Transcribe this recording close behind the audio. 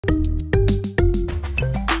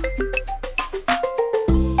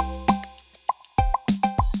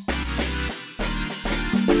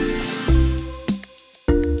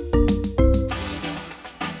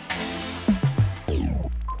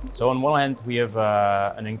So on one hand, we have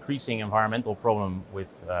an increasing environmental problem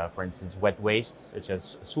with, for instance, wet waste, such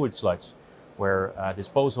as sewage sludge, where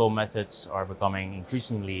disposal methods are becoming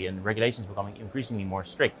increasingly, and regulations becoming increasingly more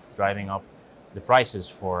strict, driving up the prices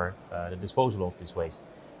for the disposal of this waste.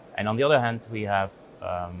 And on the other hand, we have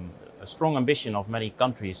a strong ambition of many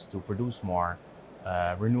countries to produce more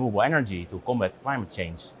renewable energy to combat climate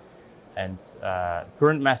change. And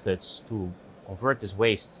current methods to convert this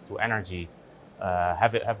waste to energy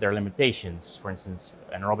have their limitations. For instance,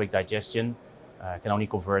 anaerobic digestion can only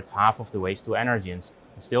convert half of the waste to energy, and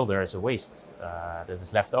still there is a waste that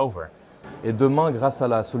is left over. Et demain, grâce à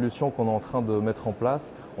la solution qu'on est en train de mettre en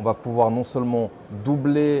place, on va pouvoir non seulement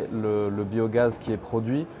doubler le biogaz qui est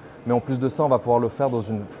produit, mais en plus de ça, on va pouvoir le faire dans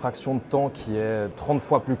une fraction de temps qui est 30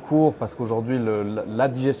 fois plus court, parce qu'aujourd'hui, la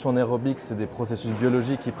digestion anaérobique, c'est des processus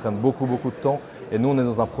biologiques qui prennent beaucoup de temps. Et nous, on est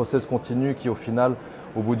dans un process continu qui, au final,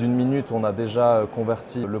 au bout d'une minute, on a déjà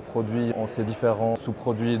converti le produit en ces différents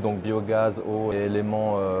sous-produits, donc biogaz, eau et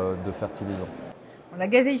éléments de fertilisants. La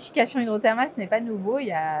gazéification hydrothermale, ce n'est pas nouveau, il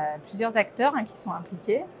y a plusieurs acteurs qui sont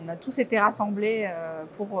impliqués. On a tous été rassemblés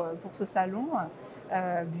pour ce salon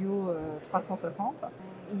Bio 360.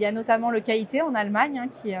 Il y a notamment le KIT en Allemagne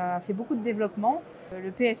qui a fait beaucoup de développement,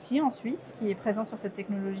 le PSI en Suisse qui est présent sur cette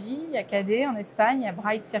technologie, il y a KD en Espagne, il y a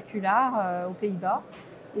Bright Circulaire aux Pays-Bas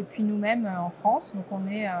et puis nous-mêmes en France. Donc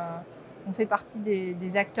on fait partie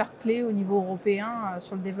des acteurs clés au niveau européen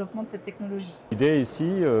sur le développement de cette technologie. L'idée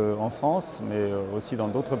ici en France, mais aussi dans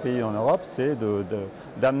d'autres pays en Europe, c'est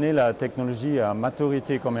d'amener la technologie à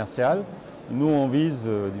maturité commerciale. Nous, on vise,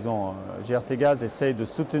 disons, GRTgaz essaye de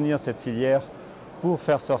soutenir cette filière pour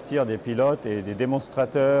faire sortir des pilotes et des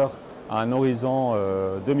démonstrateurs à un horizon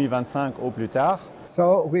 2025 au plus tard.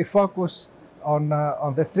 So we focus on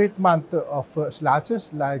the treatment of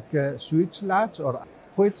sludges like sewage sludge, or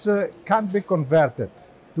which can be converted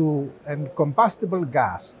to a combustible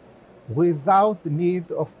gas without need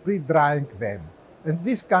of pre-drying them. And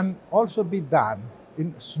this can also be done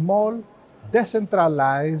in small,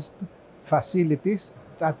 decentralized facilities.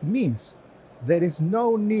 That means there is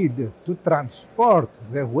no need to transport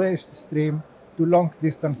the waste stream to long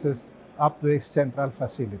distances up to a central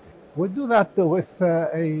facility. We do that with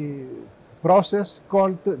a process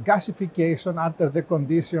called gasification under the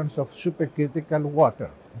conditions of supercritical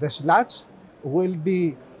water. The sludge will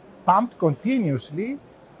be pumped continuously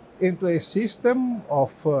into a system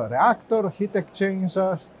of reactor heat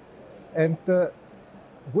exchangers and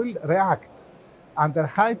will react under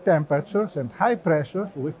high temperatures and high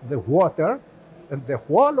pressures with the water, and the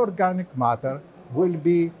whole organic matter will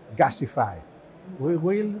be gasified. We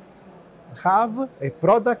will have a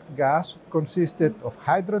product gas consisted of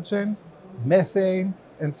hydrogen, methane,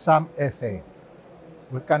 and some ethane.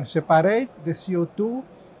 We can separate the CO2,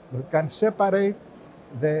 we can separate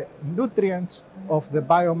the nutrients of the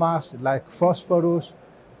biomass like phosphorus,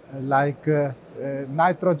 like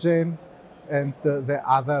nitrogen, and the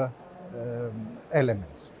other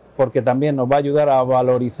elements. Porque también nos va a ayudar a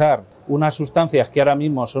valorizar unas sustancias que ahora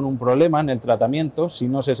mismo son un problema en el tratamiento si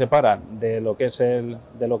no se separan de lo que es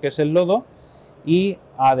el lodo, y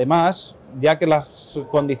además, ya que las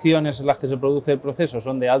condiciones en las que se produce el proceso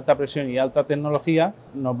son de alta presión y alta tecnología,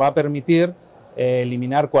 nos va a permitir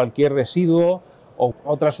eliminar cualquier residuo o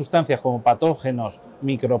otras sustancias como patógenos,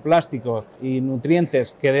 microplásticos y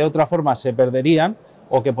nutrientes que de otra forma se perderían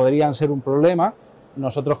o que podrían ser un problema.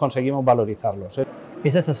 Nosotros conseguimos valorizarlos. Et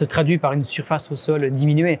ça se traduit par une surface au sol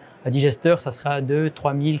diminuée. Un digesteur, ça sera 2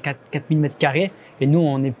 3 000, 4 000 m². Et nous,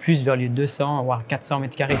 on est plus vers les 200, voire 400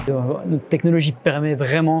 m². Notre technologie permet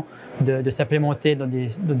vraiment de s'implémenter dans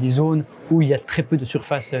des zones où il y a très peu de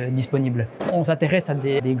surface disponible. On s'intéresse à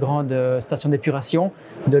des grandes stations d'épuration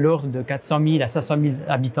de l'ordre de 400 000 à 500 000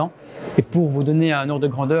 habitants. Et pour vous donner un ordre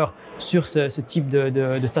de grandeur, sur ce type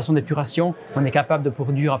de station d'épuration, on est capable de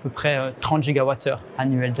produire à peu près 30 GWh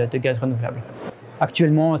annuels de gaz renouvelable.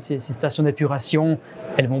 Actuellement, ces stations d'épuration,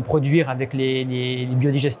 elles vont produire avec les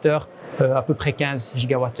biodigesteurs à peu près 15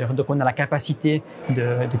 GWh. Donc on a la capacité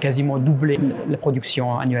de quasiment doubler la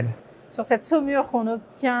production annuelle. Sur cette saumure qu'on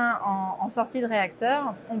obtient en sortie de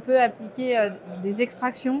réacteur, on peut appliquer des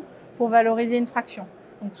extractions pour valoriser une fraction.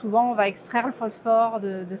 Donc souvent, on va extraire le phosphore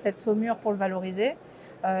de cette saumure pour le valoriser.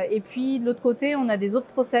 Et puis de l'autre côté, on a des autres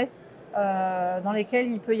process dans lesquels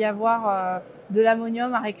il peut y avoir de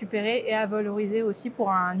l'ammonium à récupérer et à valoriser aussi pour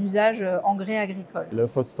un usage engrais agricole. Le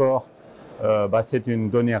phosphore, c'est une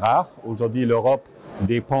donnée rare. Aujourd'hui, l'Europe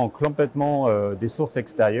dépend complètement des sources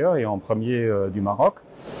extérieures et en premier du Maroc.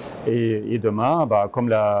 Et demain, comme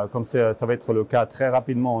ça va être le cas très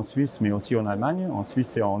rapidement en Suisse, mais aussi en Allemagne. En Suisse,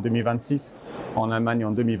 c'est en 2026, en Allemagne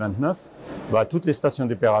en 2029. Toutes les stations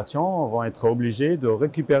d'opération vont être obligées de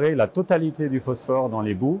récupérer la totalité du phosphore dans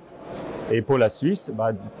les boues. Et pour la Suisse,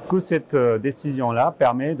 que cette décision-là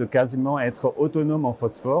permet de quasiment être autonome en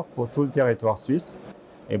phosphore pour tout le territoire suisse.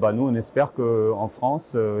 Et nous, on espère qu'en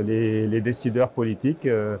France, les décideurs politiques,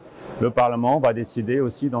 le Parlement va décider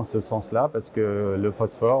aussi dans ce sens-là, parce que le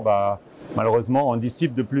phosphore, malheureusement, on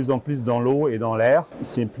dissipe de plus en plus dans l'eau et dans l'air.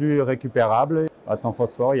 C'est plus récupérable. Sans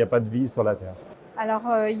phosphore, il n'y a pas de vie sur la Terre. Alors,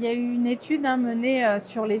 il y a eu une étude menée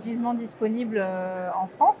sur les gisements disponibles en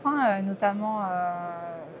France, notamment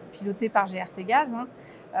pilotée par GRTgaz.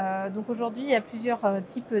 Donc aujourd'hui, il y a plusieurs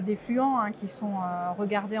types d'effluents qui sont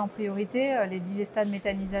regardés en priorité, les digestats de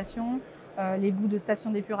méthanisation, les boues de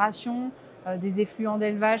stations d'épuration, des effluents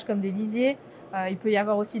d'élevage comme des lisiers. Il peut y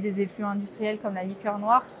avoir aussi des effluents industriels comme la liqueur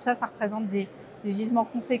noire. Tout ça, ça représente des gisements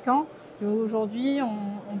conséquents. Et aujourd'hui,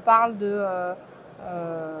 on parle de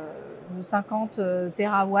 50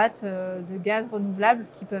 terawatts de gaz renouvelable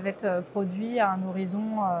qui peuvent être produits à un horizon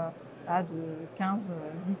de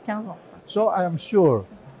 10-15 ans. So I am sure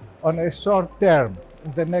on a short term,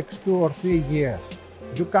 in the next 2 or 3 years,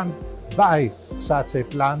 you can buy such a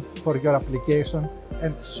plant for your application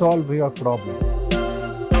and solve your problem.